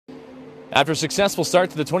After a successful start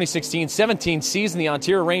to the 2016-17 season, the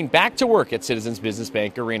Ontario Reign back to work at Citizens Business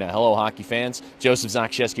Bank Arena. Hello, hockey fans. Joseph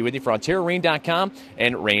Zakrzewski with you for OntarioReign.com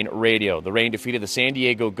and Reign Radio. The Reign defeated the San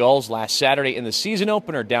Diego Gulls last Saturday in the season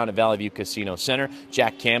opener down at Valley View Casino Center.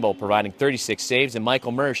 Jack Campbell providing 36 saves, and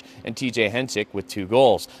Michael Mersch and TJ Hensick with 2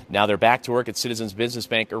 goals. Now they're back to work at Citizens Business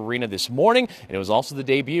Bank Arena this morning, and it was also the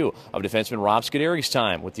debut of defenseman Rob Scuderi's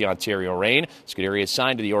time with the Ontario Reign. Scuderi is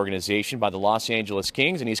signed to the organization by the Los Angeles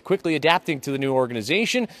Kings, and he's quickly adapting to the new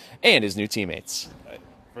organization and his new teammates.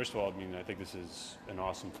 First of all, I think this is an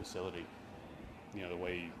awesome facility. The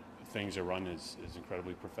way things are run is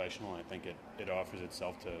incredibly professional, and I think it offers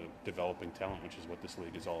itself to developing talent, which is what this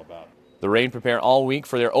league is all about. The Reign prepare all week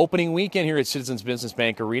for their opening weekend here at Citizens Business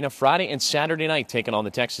Bank Arena, Friday and Saturday night, taking on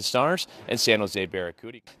the Texas Stars and San Jose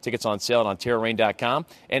Barracuda. Tickets on sale at OntarioReign.com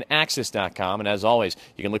and Access.com. And as always,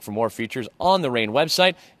 you can look for more features on the Reign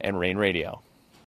website and Reign Radio.